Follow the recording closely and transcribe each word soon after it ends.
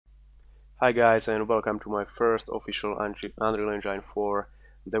Hi guys, and welcome to my first official Unreal Engine 4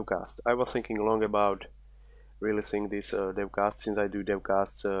 Devcast. I was thinking long about releasing this Devcast, since I do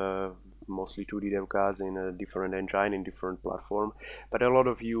Devcasts, mostly 2D Devcasts in a different engine, in different platform. But a lot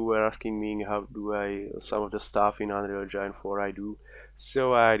of you were asking me how do I, some of the stuff in Unreal Engine 4 I do.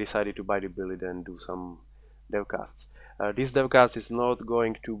 So I decided to bite the bullet and do some Devcasts. This Devcast is not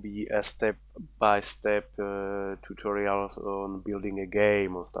going to be a step-by-step tutorial on building a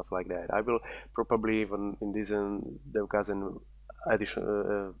game or stuff like that. I will probably even in this Devcast and addition,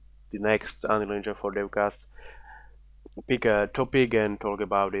 the next Unreal Engine 4 Devcast pick a topic and talk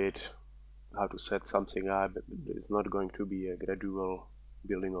about it, how to set something up. It's not going to be a gradual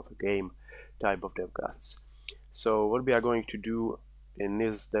building of a game type of Devcasts. So what we are going to do in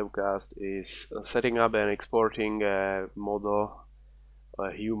this Devcast is setting up and exporting a model,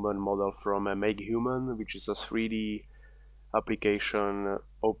 a human model from a MakeHuman, which is a 3D application,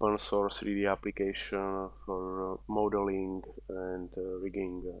 open source 3D application for modeling and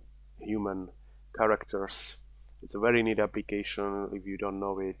rigging human characters. It's a very neat application. If you don't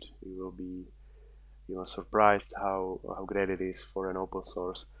know it, you will be surprised how great it is for an open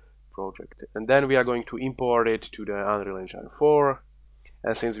source project. And then we are going to import it to the Unreal Engine 4.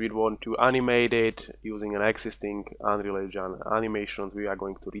 And since we want to animate it using an existing Unreal Engine animations, we are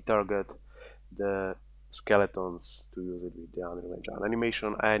going to retarget the skeletons to use it with the Unreal Engine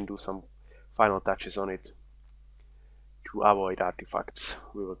animation and do some final touches on it to avoid artifacts.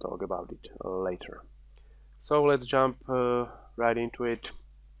 We will talk about it later. So let's jump right into it.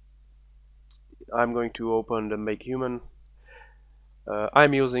 I'm going to open the MakeHuman.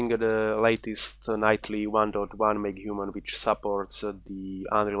 I'm using the latest nightly 1.1 MakeHuman, which supports the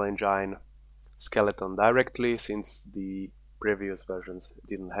Unreal Engine skeleton directly, since the previous versions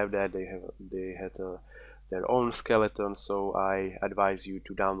didn't have that. They had their own skeleton, so I advise you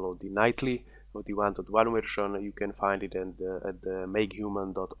to download the nightly or the 1.1 version. You can find it at the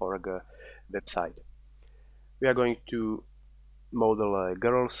makehuman.org website. We are going to model a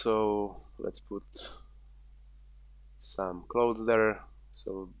girl, so let's put some clothes there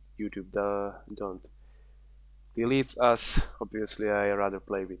so YouTube don't delete us. Obviously I rather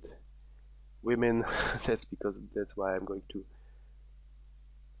play with women. That's why I'm going to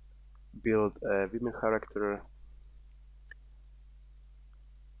build a women character,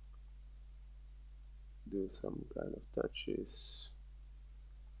 do some kind of touches.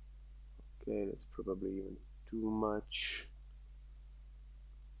 Okay, that's probably even too much.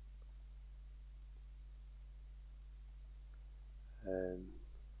 And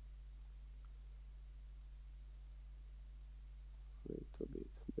a little bit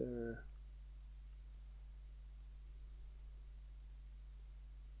there.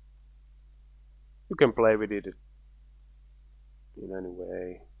 You can play with it in any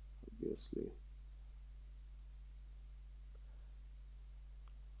way, obviously.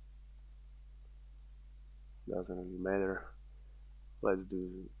 Doesn't really matter. Let's do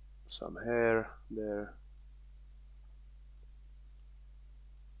some hair there.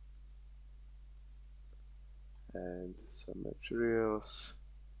 And some materials.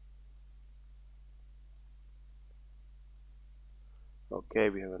 Okay,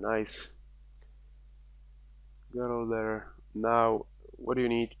 we have a nice girl there. Now what you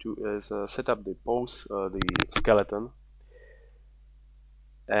need to is set up the pose, the skeleton,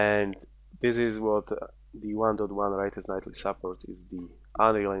 and this is what the 1.1 Writers Nightly supports, is the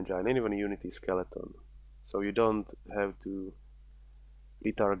Unreal Engine and even Unity skeleton. So you don't have to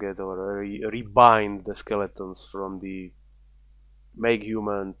retarget or rebind the skeletons from the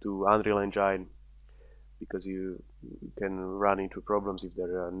MakeHuman to Unreal Engine, because you can run into problems if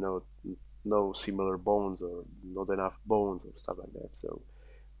there are no similar bones or not enough bones or stuff like that. So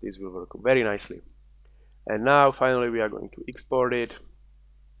this will work very nicely. And now finally we are going to export it.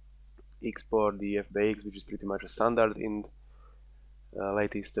 Export the FBX, which is pretty much a standard in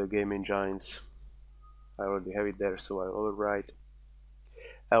latest game engines. I already have it there, so I'll overwrite.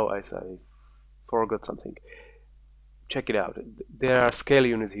 Oh, I forgot something. Check it out. There are scale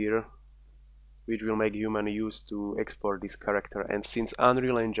units here, which will make human use to export this character. And since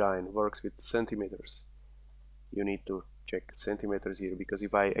Unreal Engine works with centimeters, you need to check centimeters here, because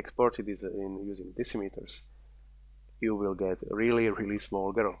if I exported this in using decimeters, you will get a really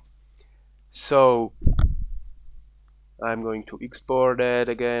small girl. So I'm going to export that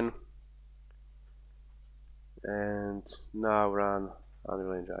again, and now run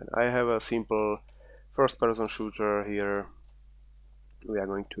Unreal Engine. I have a simple first-person shooter here we are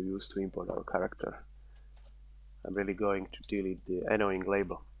going to use to import our character. I'm really going to delete the annoying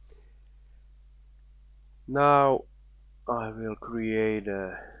label. Now I will create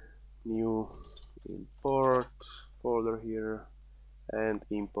a new import folder here and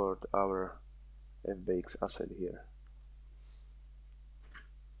import our FBX asset here.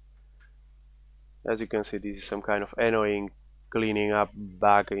 As you can see, this is some kind of annoying cleaning up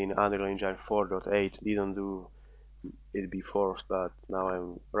bug in Unreal Engine 4.8. Didn't do it before, but now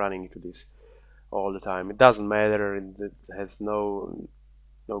I'm running into this all the time. It doesn't matter, it has no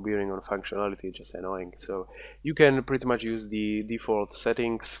bearing on functionality, it's just annoying. So you can pretty much use the default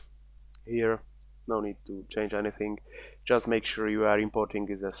settings here, no need to change anything. Just make sure you are importing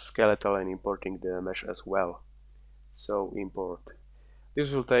the skeletal and importing the mesh as well. So import.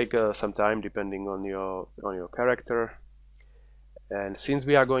 This will take some time depending on your character. And since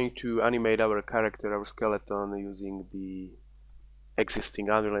we are going to animate our character, our skeleton, using the existing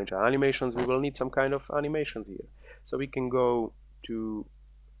Unreal Engine animations, we will need some kind of animations here. So we can go to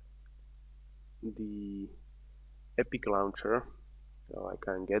the Epic launcher. Oh, I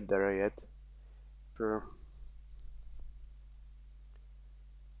can't get there yet.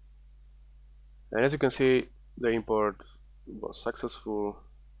 And as you can see, the import was successful.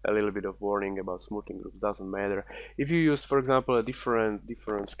 A little bit of warning about smoothing groups, doesn't matter. If you use, for example, a different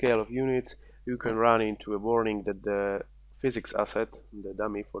scale of units, you can run into a warning that the physics asset, the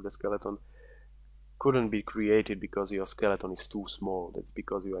dummy for the skeleton, couldn't be created because your skeleton is too small. That's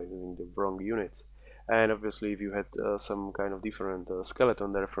because you are using the wrong units. And obviously, if you had some kind of different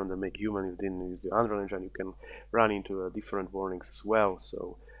skeleton there from the MakeHuman, you didn't use the Unreal Engine, you can run into different warnings as well.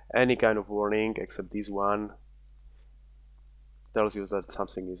 So any kind of warning except this one tells you that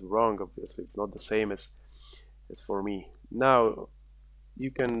something is wrong. Obviously, it's not the same as for me. Now we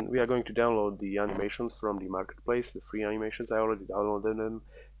are going to download the animations from the marketplace, the free animations. I already downloaded them,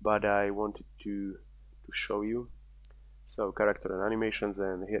 but I wanted to show you. So character and animations,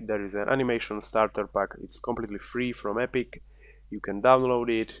 and here there is an animation starter pack. It's completely free from Epic. You can download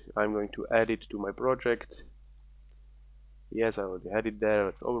it. I'm going to add it to my project. Yes, I already had it there.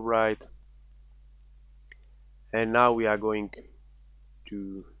 Let's overwrite. And now we are going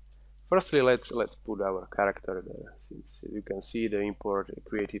to firstly let's put our character there. Since you can see the import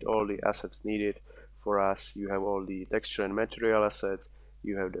created all the assets needed for us. You have all the texture and material assets.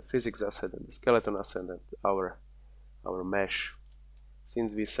 You have the physics asset and the skeleton asset and our mesh.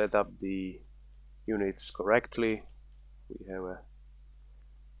 Since we set up the units correctly,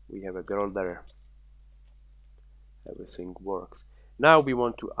 we have a girl there. Everything works. Now we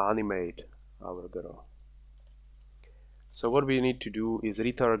want to animate our girl. So what we need to do is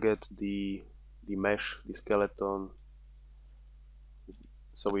retarget the mesh, the skeleton,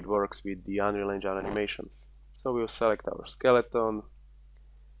 so it works with the Unreal Engine animations. So we'll select our skeleton,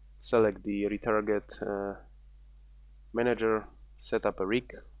 select the retarget manager, set up a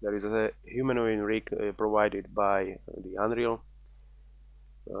rig. There is a humanoid rig provided by the Unreal.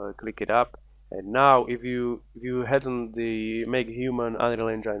 Click it up, and now if you had on the MakeHuman Unreal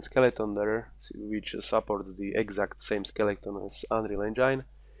Engine skeleton there, which supports the exact same skeleton as Unreal Engine,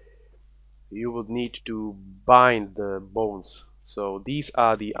 you would need to bind the bones. So these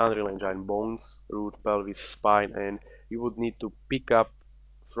are the Unreal Engine bones: root, pelvis, spine, and you would need to pick up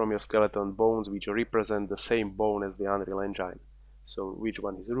from your skeleton bones which represent the same bone as the Unreal Engine. So which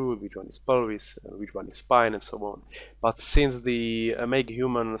one is root, which one is pelvis, which one is spine, and so on. But since the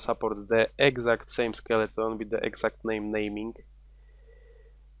MakeHuman supports the exact same skeleton with the exact naming,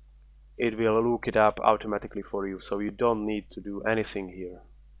 it will look it up automatically for you. So you don't need to do anything here.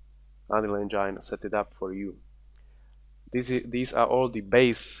 Unreal Engine set it up for you. These are all the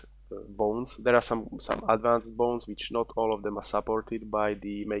base bones. There are some advanced bones which not all of them are supported by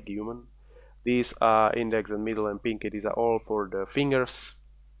the MakeHuman. These are index and middle and pinky. These are all for the fingers.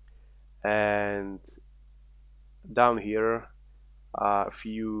 And down here are a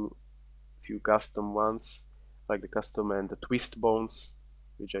few custom ones, like the custom and the twist bones,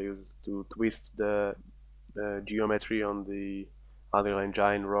 which I use to twist the geometry on the Unreal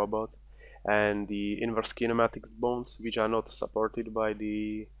Engine robot, and the inverse kinematics bones, which are not supported by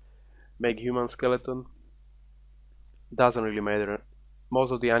the MakeHuman skeleton. Doesn't really matter.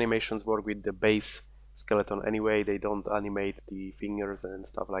 Most of the animations work with the base skeleton anyway. They don't animate the fingers and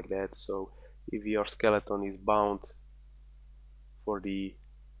stuff like that. So if your skeleton is bound for the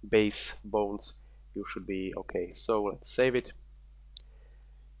base bones, you should be okay. So let's save it.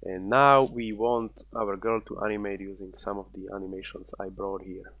 And now we want our girl to animate using some of the animations I brought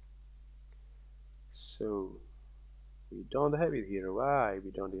here. So we don't have it here. Why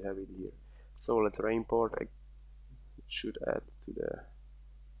we don't have it here? So let's re-import. I should add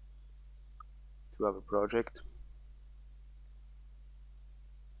to our project.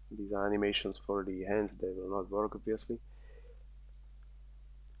 These are animations for the hands. They will not work, obviously.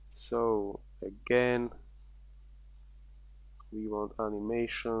 So again, we want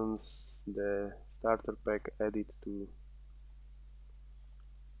animations, the starter pack, edit to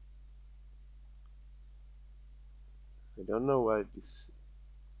I don't know why this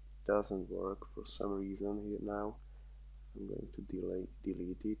doesn't work for some reason here now. I'm going to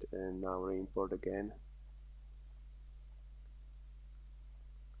delete it and now re-import again.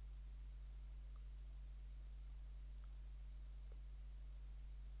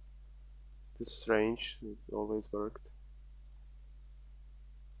 It's strange, it always worked.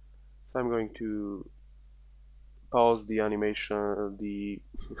 So I'm going to pause the animation, the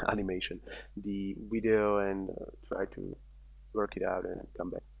video, and try to work it out and come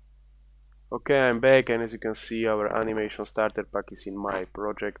back. Okay, I'm back, and as you can see, our animation starter pack is in my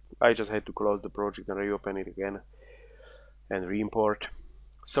project. I just had to close the project and reopen it again and re-import.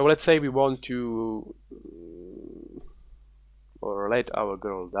 So let's say we want to or let our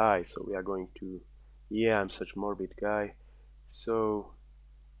girl die, so we are going to, yeah, I'm such a morbid guy, so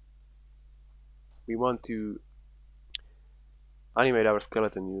we want to animate our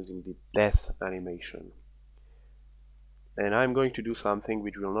skeleton using the death animation. And I'm going to do something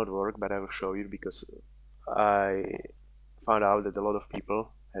which will not work, but I will show you because I found out that a lot of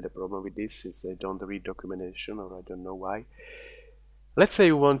people had a problem with this since they don't read documentation, or I don't know why. Let's say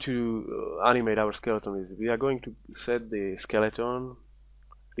you want to animate our skeleton. We are going to set the skeleton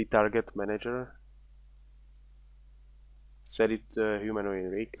retarget manager, set it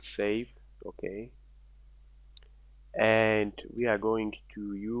humanoid rig, save, okay, and we are going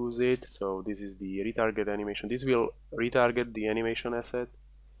to use it. So this is the retarget animation. This will retarget the animation asset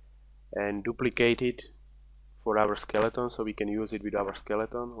and duplicate it for our skeleton, so we can use it with our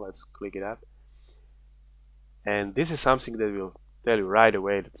skeleton. Let's click it up, and this is something that will tell you right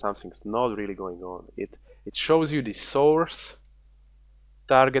away that something's not really going on. It shows you the source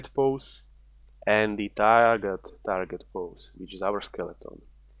target pose and the target pose, which is our skeleton,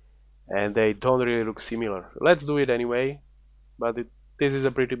 and they don't really look similar. Let's do it anyway, but this is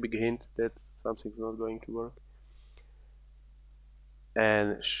a pretty big hint that something's not going to work.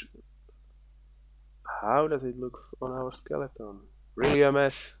 And how does it look on our skeleton? Really a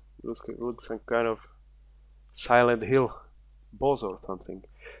mess. Looks some kind of Silent Hill boss or something.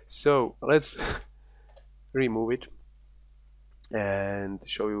 So let's remove it and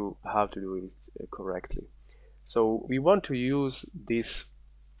show you how to do it correctly. So we want to use this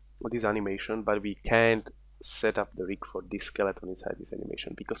animation, but we can't set up the rig for this skeleton inside this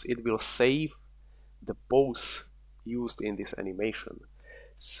animation because it will save the pose used in this animation.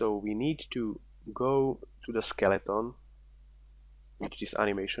 So we need to go to the skeleton which this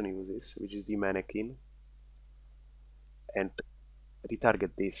animation uses, which is the mannequin, and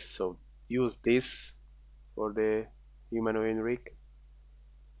retarget this. So use this for the humanoid rig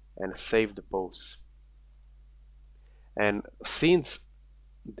and save the pose. And since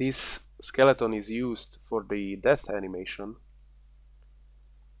this skeleton is used for the death animation,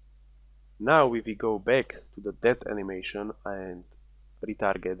 now if we go back to the death animation and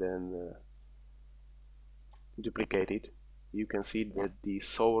retarget and duplicate it, you can see that the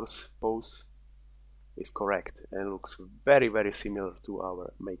source pose is correct and looks very similar to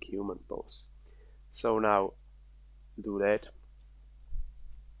our MakeHuman pose. So now do that,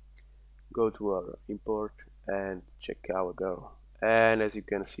 go to our import and check our girl, and as you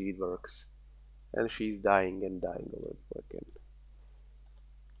can see it works, and she's dying and dying over again.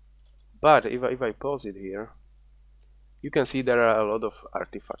 But if I pause it here, you can see there are a lot of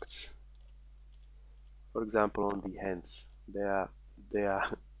artifacts. For example, on the hands, they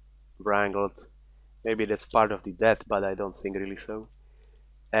are wrangled. Maybe that's part of the death, but I don't think really so.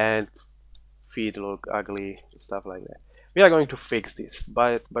 And feet look ugly, stuff like that. We are going to fix this,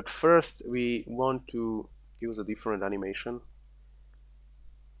 but first we want to use a different animation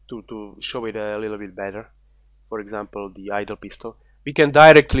to show it a little bit better. For example, the idle pistol. We can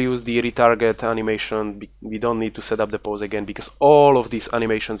directly use the retarget animation. We don't need to set up the pose again because all of these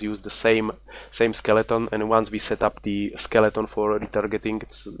animations use the same skeleton, and once we set up the skeleton for retargeting,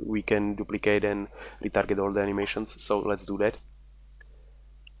 we can duplicate and retarget all the animations. So let's do that.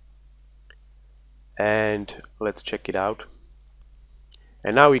 And let's check it out.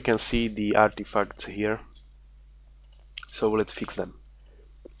 And now we can see the artifacts here. So let's fix them.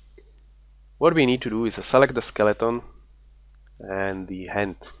 What we need to do is select the skeleton and the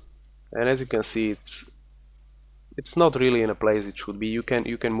hand, and as you can see it's not really in a place it should be. You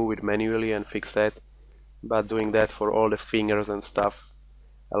can move it manually and fix that, but doing that for all the fingers and stuff,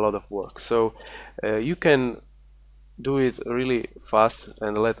 a lot of work. So you can do it really fast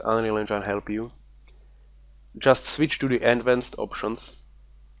and let Unreal Engine help you. Just switch to the advanced options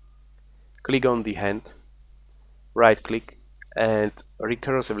click on the hand, right click, and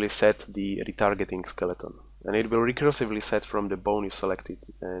recursively set the retargeting skeleton, and it will recursively set from the bone you selected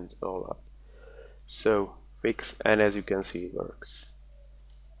and all up. So fix, and as you can see, it works.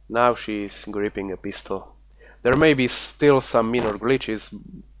 Now she is gripping a pistol. There may be still some minor glitches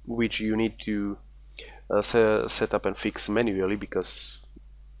which you need to set up and fix manually, because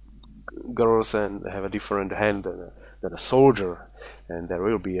girls have a different hand than a soldier, and there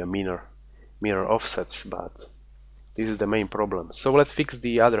will be a minor offsets, but this is the main problem. So let's fix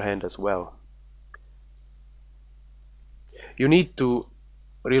the other hand as well. You need to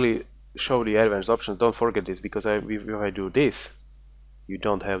really show the advanced options. Don't forget this, because if I do this, you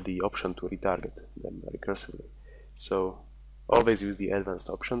don't have the option to retarget them recursively. So always use the advanced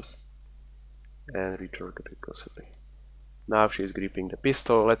options and retarget recursively. Now she's gripping the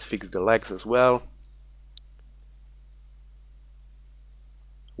pistol. Let's fix the legs as well.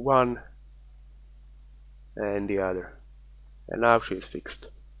 One and the other, and now she is fixed.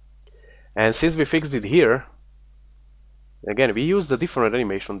 And since we fixed it here, again we use the different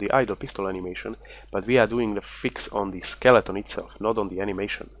animation, the idle pistol animation, but we are doing the fix on the skeleton itself, not on the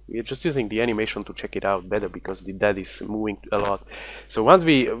animation. We are just using the animation to check it out better, because the dead is moving a lot. So once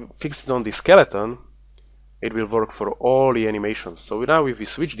we fix it on the skeleton, it will work for all the animations. So now if we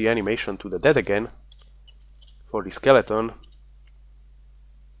switch the animation to the dead again for the skeleton,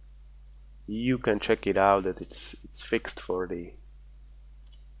 you can check it out that it's fixed for the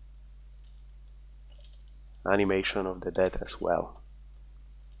animation of the dead as well.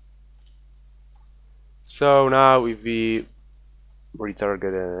 So now if we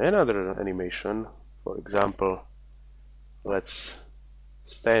retarget another animation, for example, let's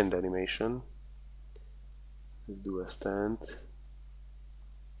stand animation. Let's do a stand.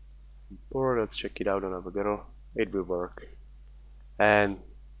 Or let's check it out on our girl. It will work. And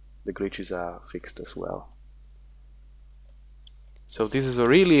the glitches are fixed as well. So this is a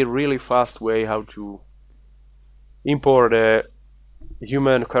really fast way how to import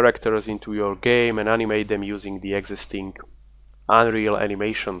human characters into your game and animate them using the existing Unreal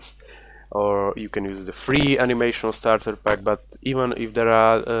animations. Or you can use the free animation starter pack, but even if there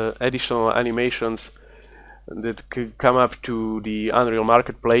are additional animations that could come up to the Unreal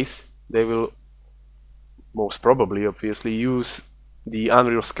Marketplace, they will most probably obviously use the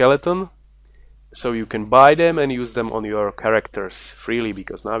Unreal skeleton, so you can buy them and use them on your characters freely,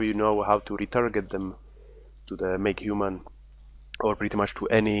 because now you know how to retarget them to the MakeHuman, or pretty much to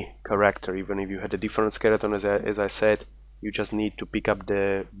any character. Even if you had a different skeleton, as I said, you just need to pick up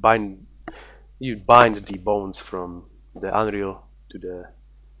the bind the bones from the Unreal to the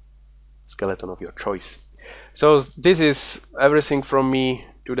skeleton of your choice. So this is everything from me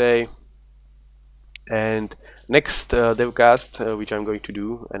today, and next devcast which I'm going to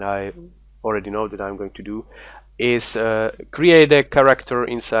do, and I already know that I'm going to do, is create a character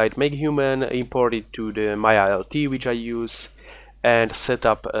inside MakeHuman, import it to the Maya LT which I use, and set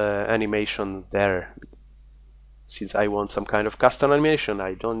up animation there. Since I want some kind of custom animation,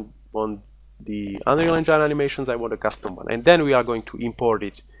 I don't want the Unreal Engine animations, I want a custom one, and then we are going to import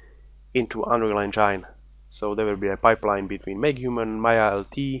it into Unreal Engine. So there will be a pipeline between MakeHuman, Maya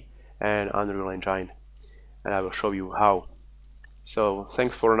LT, and Unreal Engine, and I will show you how. So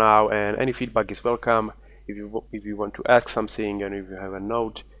thanks for now, and any feedback is welcome. If you want to ask something, and if you have a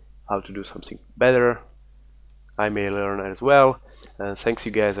note how to do something better, I may learn as well. And thanks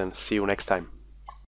you guys, and see you next time.